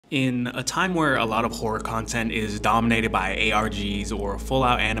In a time where a lot of horror content is dominated by ARGs or a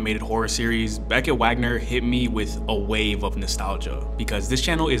full-out animated horror series, Becket Wagner hit me with a wave of nostalgia because this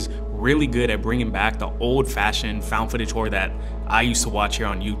channel is really good at bringing back the old-fashioned found footage horror that I used to watch here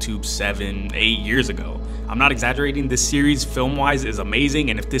on YouTube 7, 8 years ago. I'm not exaggerating, this series film-wise is amazing,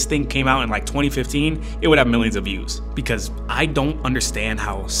 and if this thing came out in like 2015, it would have millions of views. Because I don't understand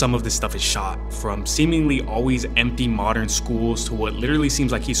how some of this stuff is shot, from seemingly always empty modern schools to what literally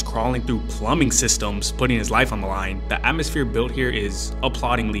seems like he's crawling through plumbing systems, putting his life on the line. The atmosphere built here is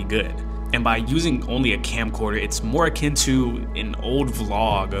applaudingly good. And by using only a camcorder, it's more akin to an old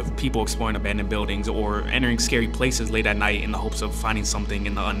vlog of people exploring abandoned buildings or entering scary places late at night in the hopes of finding something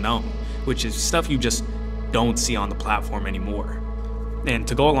in the unknown, which is stuff you just don't see on the platform anymore. And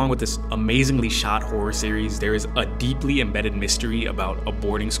to go along with this amazingly shot horror series, there is a deeply embedded mystery about a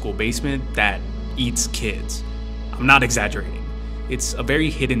boarding school basement that eats kids. I'm not exaggerating. It's a very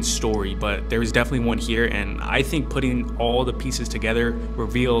hidden story, but there is definitely one here, and I think putting all the pieces together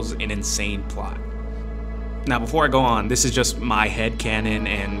reveals an insane plot. Now, before I go on, this is just my headcanon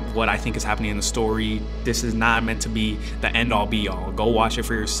and what I think is happening in the story. This is not meant to be the end-all be-all. Go watch it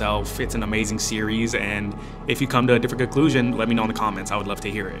for yourself. It's an amazing series, and if you come to a different conclusion, let me know in the comments. I would love to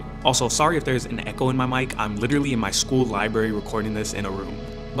hear it. Also, sorry if there's an echo in my mic. I'm literally in my school library recording this in a room.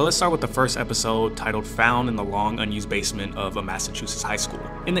 But let's start with the first episode, titled Found in the Long Unused Basement of a Massachusetts High School.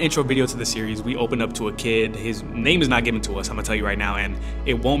 In the intro video to the series, we open up to a kid. His name is not given to us, I'm gonna tell you right now, and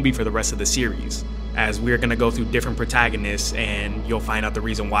it won't be for the rest of the series, as we're gonna go through different protagonists and you'll find out the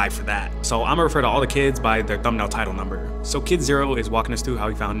reason why for that. So I'm gonna refer to all the kids by their thumbnail title number. So Kid 0 is walking us through how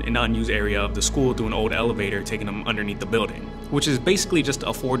he found an unused area of the school through an old elevator taking him underneath the building, which is basically just a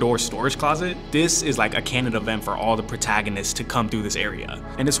 4-door storage closet. This is like a canon event for all the protagonists to come through this area.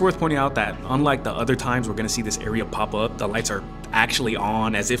 And it's worth pointing out that unlike the other times we're gonna see this area pop up, the lights are actually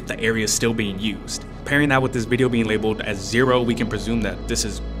on as if the area is still being used. Pairing that with this video being labeled as 0, we can presume that this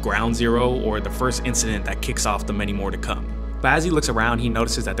is ground zero or the first incident that kicks off the many more to come. But as he looks around, he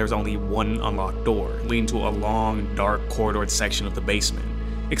notices that there's only one unlocked door, leading to a long, dark, corridored section of the basement.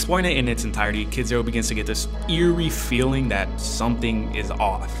 Exploring it in its entirety, Kid 0 begins to get this eerie feeling that something is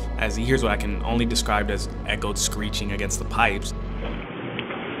off, as he hears what I can only describe as echoed screeching against the pipes.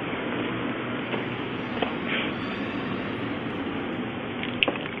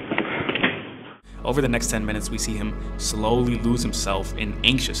 Over the next 10 minutes, we see him slowly lose himself in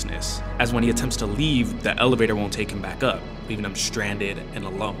anxiousness, as when he attempts to leave, the elevator won't take him back up, leaving him stranded and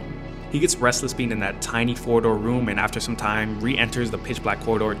alone. He gets restless being in that tiny 4-door room, and after some time re-enters the pitch black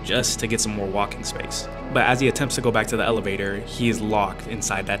corridor just to get some more walking space. But as he attempts to go back to the elevator, he is locked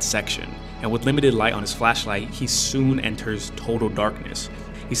inside that section, and with limited light on his flashlight, he soon enters total darkness.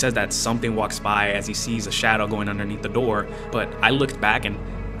 He says that something walks by as he sees a shadow going underneath the door, but I looked back and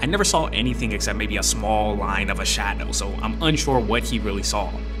I never saw anything except maybe a small line of a shadow, so I'm unsure what he really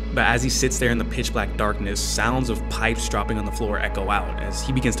saw. But as he sits there in the pitch black darkness, sounds of pipes dropping on the floor echo out as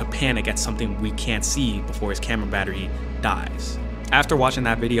he begins to panic at something we can't see before his camera battery dies. After watching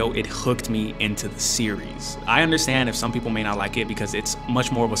that video, it hooked me into the series. I understand if some people may not like it because it's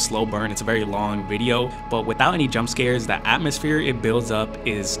much more of a slow burn, it's a very long video, but without any jump scares, the atmosphere it builds up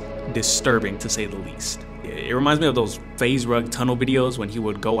is disturbing to say the least. It reminds me of those Phase Rug tunnel videos when he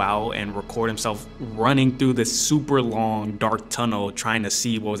would go out and record himself running through this super long dark tunnel trying to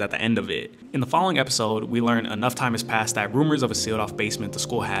see what was at the end of it. In the following episode, we learn enough time has passed that rumors of a sealed off basement the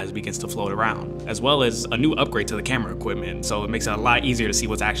school has begins to float around, as well as a new upgrade to the camera equipment, so it makes it a lot easier to see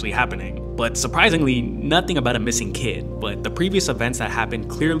what's actually happening. But surprisingly, nothing about a missing kid, but the previous events that happened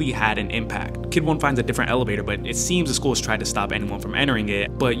clearly had an impact. Kid 1 finds a different elevator, but it seems the school has tried to stop anyone from entering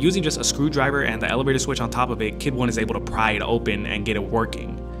it, but using just a screwdriver and the elevator switch on top of it, Kid 1 is able to pry it open and get it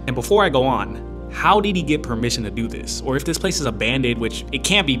working. And before I go on, how did he get permission to do this? Or if this place is abandoned, which it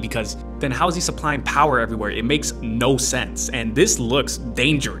can't be, because then how is he supplying power everywhere? It makes no sense, and this looks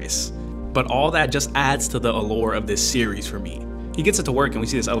dangerous. But all that just adds to the allure of this series for me. He gets it to work and we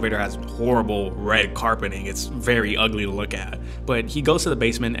see this elevator has horrible red carpeting. It's very ugly to look at. But he goes to the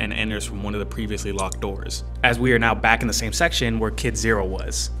basement and enters from one of the previously locked doors, as we are now back in the same section where Kid 0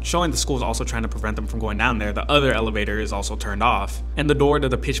 was. Showing the school is also trying to prevent them from going down there, the other elevator is also turned off, and the door to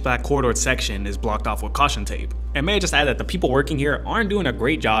the pitch black corridor section is blocked off with caution tape. And may I just add that the people working here aren't doing a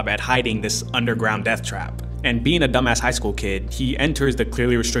great job at hiding this underground death trap. And being a dumbass high school kid, he enters the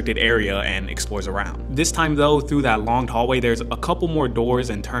clearly restricted area and explores around. This time though, through that long hallway, there's a couple more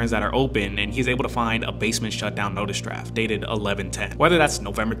doors and turns that are open, and he's able to find a basement shutdown notice draft dated 11/10. Whether that's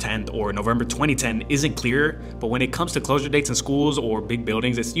November 10th or November 2010 isn't clear, but when it comes to closure dates in schools or big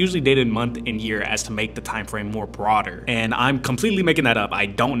buildings, it's usually dated month and year as to make the time frame more broader. And I'm completely making that up. I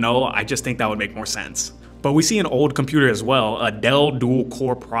don't know, I just think that would make more sense. But we see an old computer as well, a Dell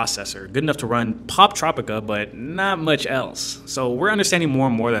dual-core processor, good enough to run Pop Tropica, but not much else. So we're understanding more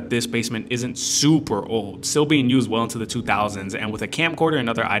and more that this basement isn't super old, still being used well into the 2000s, and with a camcorder and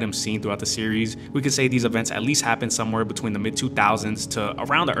other items seen throughout the series, we could say these events at least happened somewhere between the mid-2000s to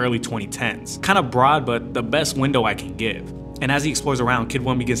around the early 2010s. Kind of broad, but the best window I can give. And as he explores around, Kid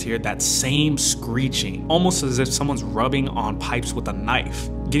 1 begins to hear that same screeching, almost as if someone's rubbing on pipes with a knife.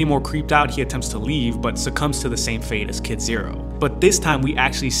 Getting more creeped out, he attempts to leave, but succumbs to the same fate as Kid 0. But this time we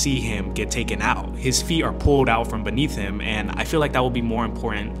actually see him get taken out. His feet are pulled out from beneath him, and I feel like that will be more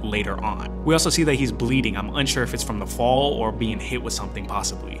important later on. We also see that he's bleeding. I'm unsure if it's from the fall or being hit with something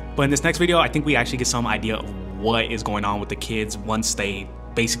possibly. But in this next video, I think we actually get some idea of what is going on with the kids once they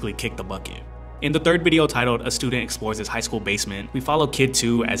basically kick the bucket. In the third video titled A Student Explores His High School Basement, we follow Kid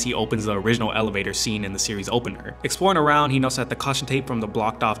 2 as he opens the original elevator seen in the series opener. Exploring around, he notes that the caution tape from the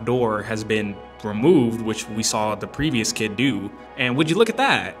blocked off door has been removed, which we saw the previous kid do. And would you look at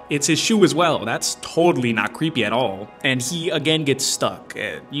that? It's his shoe as well. That's totally not creepy at all. And he again gets stuck.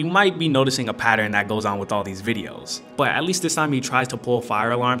 You might be noticing a pattern that goes on with all these videos. But at least this time he tries to pull a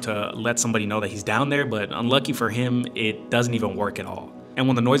fire alarm to let somebody know that he's down there, but unlucky for him, it doesn't even work at all. And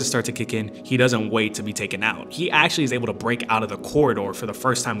when the noises start to kick in, he doesn't wait to be taken out. He actually is able to break out of the corridor for the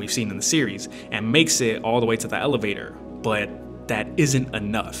first time we've seen in the series and makes it all the way to the elevator. But that isn't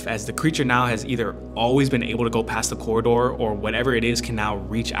enough, as the creature now has either always been able to go past the corridor or whatever it is can now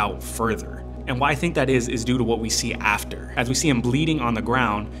reach out further. And why I think that is due to what we see after, as we see him bleeding on the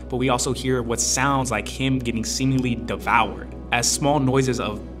ground, but we also hear what sounds like him getting seemingly devoured, as small noises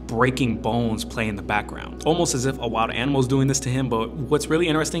of breaking bones play in the background, almost as if a wild animal is doing this to him. But what's really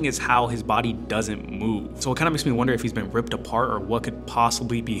interesting is how his body doesn't move. So it kind of makes me wonder if he's been ripped apart or what could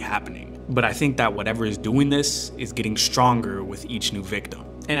possibly be happening. But I think that whatever is doing this is getting stronger with each new victim.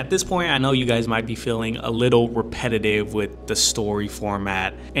 And at this point, I know you guys might be feeling a little repetitive with the story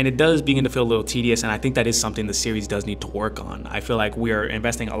format, and it does begin to feel a little tedious, and I think that is something the series does need to work on. I feel like we are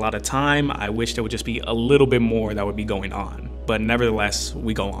investing a lot of time. I wish there would just be a little bit more that would be going on, but nevertheless,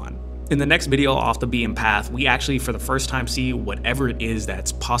 we go on. In the next video, Off the Beaten Path, we actually for the first time see whatever it is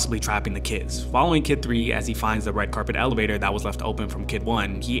that's possibly trapping the kids. Following Kid 3 as he finds the red carpet elevator that was left open from Kid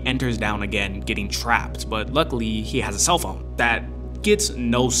 1, he enters down again, getting trapped, but luckily he has a cell phone that gets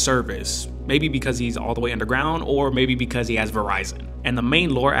no service, maybe because he's all the way underground or maybe because he has Verizon. And the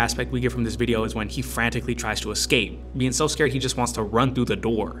main lore aspect we get from this video is when he frantically tries to escape, being so scared he just wants to run through the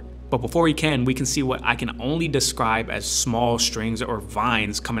door. But before he can, we can see what I can only describe as small strings or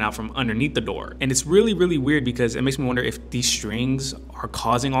vines coming out from underneath the door. And it's really, really weird because it makes me wonder if these strings are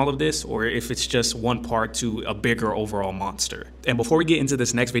causing all of this or if it's just one part to a bigger overall monster. And before we get into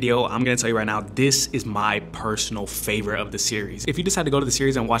this next video, I'm gonna tell you right now, this is my personal favorite of the series. If you decide to go to the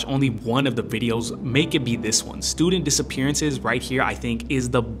series and watch only one of the videos, make it be this one. Student disappearances right here, I think is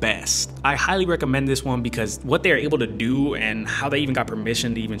the best. I highly recommend this one because what they're able to do and how they even got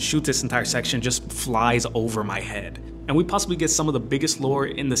permission to even shoot this entire section just flies over my head. And we possibly get some of the biggest lore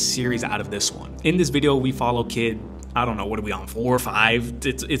in the series out of this one. In this video, we follow Kid, I don't know, what are we on, 4 or 5?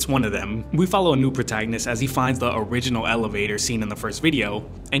 It's one of them. We follow a new protagonist as he finds the original elevator seen in the first video,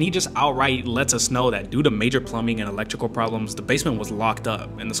 and he just outright lets us know that due to major plumbing and electrical problems, the basement was locked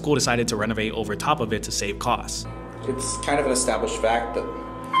up, and the school decided to renovate over top of it to save costs. It's kind of an established fact that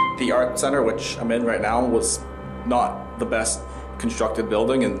the art center, which I'm in right now, was not the best constructed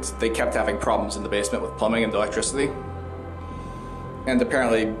building, and they kept having problems in the basement with plumbing and electricity. And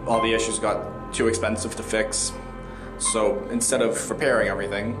apparently all the issues got too expensive to fix. So instead of repairing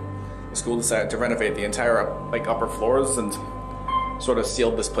everything, the school decided to renovate the entire upper floors and sort of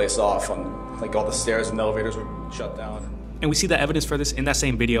sealed this place off. On all the stairs and elevators were shut down. And we see the evidence for this in that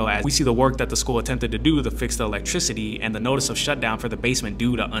same video as we see the work that the school attempted to do to fix the electricity and the notice of shutdown for the basement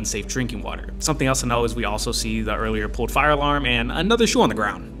due to unsafe drinking water. Something else to know is we also see the earlier pulled fire alarm and another shoe on the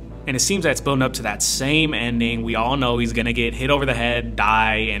ground. And it seems that it's building up to that same ending. We all know he's gonna get hit over the head,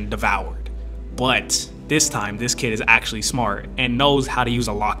 die, and devoured. But this time, this kid is actually smart and knows how to use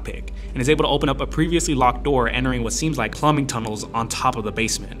a lockpick and is able to open up a previously locked door, entering what seems like plumbing tunnels on top of the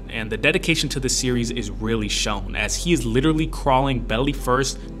basement. And the dedication to this series is really shown as he is literally crawling belly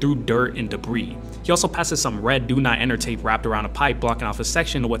first through dirt and debris. He also passes some red do not enter tape wrapped around a pipe blocking off a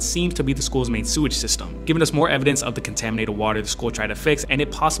section of what seems to be the school's main sewage system, giving us more evidence of the contaminated water the school tried to fix and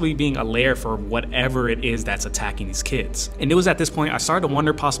it possibly being a lair for whatever it is that's attacking these kids. And it was at this point I started to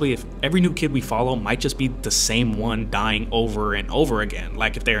wonder possibly if every new kid we follow might just be the same one dying over and over again,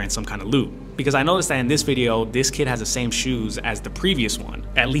 like if they're in some kind of loop. Because I noticed that in this video, this kid has the same shoes as the previous one.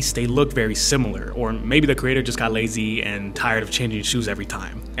 At least they look very similar, or maybe the creator just got lazy and tired of changing shoes every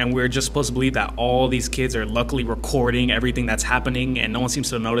time. And we're just supposed to believe that all these kids are luckily recording everything that's happening and no one seems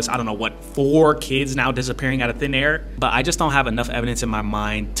to notice, I don't know what, 4 kids now disappearing out of thin air? But I just don't have enough evidence in my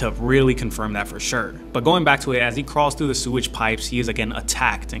mind to really confirm that for sure. But going back to it, as he crawls through the sewage pipes, he is again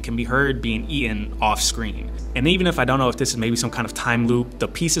attacked and can be heard being eaten off screen. And even if I don't know if this is maybe some kind of time loop, the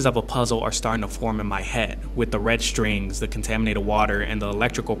pieces of a puzzle are starting to form in my head with the red strings, the contaminated water, and the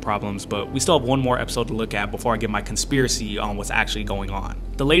electrical problems, but we still have one more episode to look at before I give my conspiracy on what's actually going on.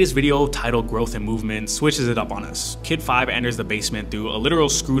 The latest video, titled Growth and Movement, switches it up on us. Kid 5 enters the basement through a literal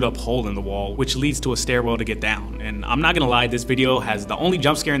screwed up hole in the wall, which leads to a stairwell to get down. And I'm not gonna lie, this video has the only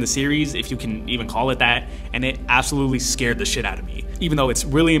jump scare in the series, if you can even call it that, and it absolutely scared the shit out of me. Even though it's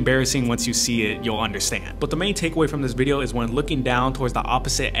really embarrassing, once you see it, you'll understand. But the main takeaway from this video is when looking down towards the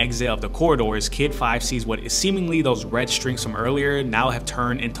opposite exit of the corridors, Kid 5 sees what is seemingly those red strings from earlier now have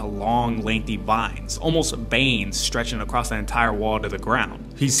turned into long, lengthy vines, almost veins stretching across the entire wall to the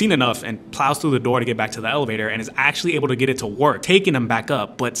ground. He's seen enough and plows through the door to get back to the elevator and is actually able to get it to work, taking him back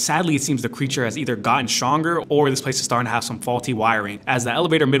up, but sadly it seems the creature has either gotten stronger or this place is starting to have some faulty wiring, as the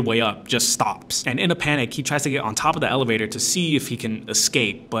elevator midway up just stops. And in a panic, he tries to get on top of the elevator to see if he can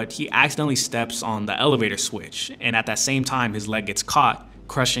escape, but he accidentally steps on the elevator switch, and at that same time his leg gets caught,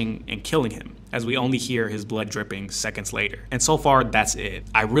 crushing and killing him, as we only hear his blood dripping seconds later. And so far, that's it.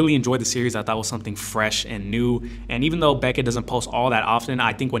 I really enjoyed the series. I thought it was something fresh and new, and even though Beckett doesn't post all that often,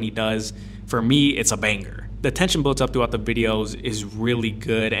 I think when he does, for me, it's a banger. The tension built up throughout the videos is really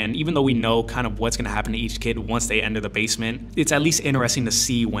good, and even though we know kind of what's gonna happen to each kid once they enter the basement, it's at least interesting to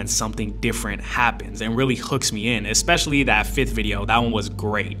see when something different happens and really hooks me in, especially that 5th video. That one was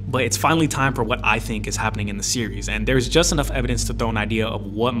great. But it's finally time for what I think is happening in the series, and there's just enough evidence to throw an idea of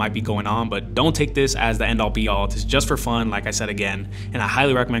what might be going on, but don't take this as the end all be all. It's just for fun, like I said again, and I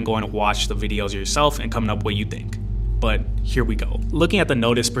highly recommend going to watch the videos yourself and coming up with what you think. But here we go. Looking at the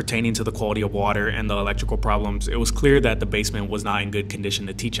notice pertaining to the quality of water and the electrical problems, it was clear that the basement was not in good condition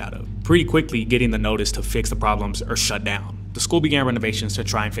to teach out of. Pretty quickly, getting the notice to fix the problems or shut down. The school began renovations to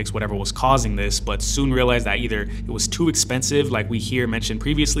try and fix whatever was causing this, but soon realized that either it was too expensive, like we here mentioned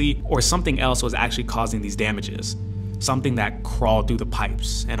previously, or something else was actually causing these damages. Something that crawled through the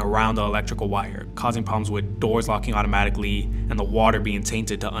pipes and around the electrical wire, causing problems with doors locking automatically and the water being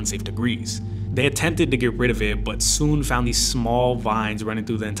tainted to unsafe degrees. They attempted to get rid of it, but soon found these small vines running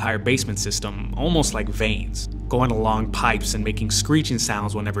through the entire basement system, almost like veins, going along pipes and making screeching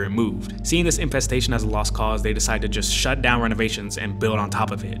sounds whenever it moved. Seeing this infestation as a lost cause, they decided to just shut down renovations and build on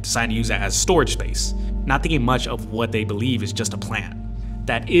top of it, deciding to use it as storage space, not thinking much of what they believe is just a plant.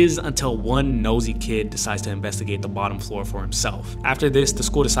 That is until one nosy kid decides to investigate the bottom floor for himself. After this, the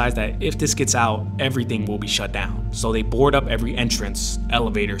school decides that if this gets out, everything will be shut down. So they board up every entrance,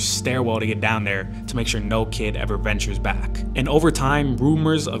 elevator, stairwell to get down there to make sure no kid ever ventures back. And over time,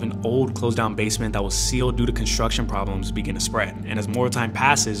 rumors of an old closed down basement that was sealed due to construction problems begin to spread. And as more time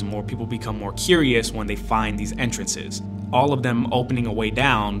passes, more people become more curious when they find these entrances. All of them opening a way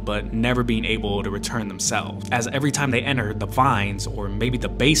down, but never being able to return themselves. As every time they enter, the vines, or maybe the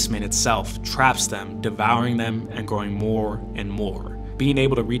basement itself, traps them, devouring them and growing more and more, being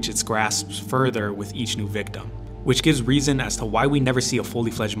able to reach its grasp further with each new victim. Which gives reason as to why we never see a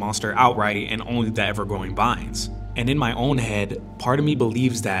fully fledged monster outright and only the ever-growing vines. And in my own head, part of me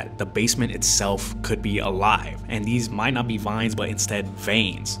believes that the basement itself could be alive, and these might not be vines but instead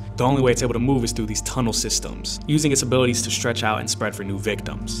veins. The only way it's able to move is through these tunnel systems, using its abilities to stretch out and spread for new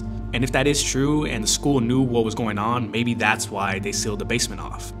victims. And if that is true and the school knew what was going on, maybe that's why they sealed the basement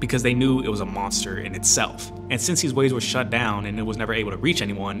off, because they knew it was a monster in itself. And since these ways were shut down and it was never able to reach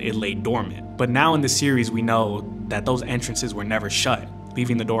anyone, it lay dormant. But now in the series we know that those entrances were never shut,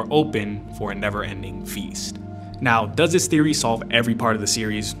 leaving the door open for a never-ending feast. Now, does this theory solve every part of the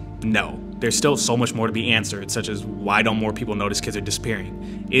series? No. There's still so much more to be answered, such as why don't more people notice kids are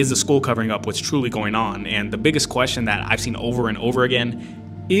disappearing? Is the school covering up what's truly going on? And the biggest question that I've seen over and over again,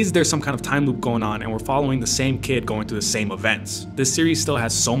 is there some kind of time loop going on and we're following the same kid going through the same events? This series still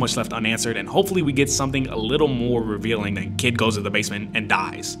has so much left unanswered, and hopefully we get something a little more revealing than kid goes to the basement and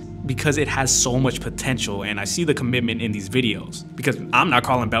dies. Because it has so much potential, and I see the commitment in these videos. Because I'm not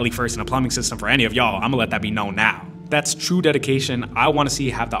calling belly first in a plumbing system for any of y'all, I'm gonna let that be known now. That's true dedication. I want to see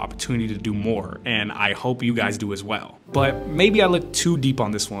have the opportunity to do more, and I hope you guys do as well. But maybe I looked too deep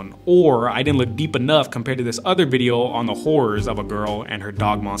on this one, or I didn't look deep enough compared to this other video on the horrors of a girl and her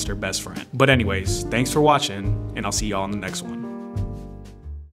dog monster best friend. But anyways, thanks for watching, and I'll see y'all in the next one.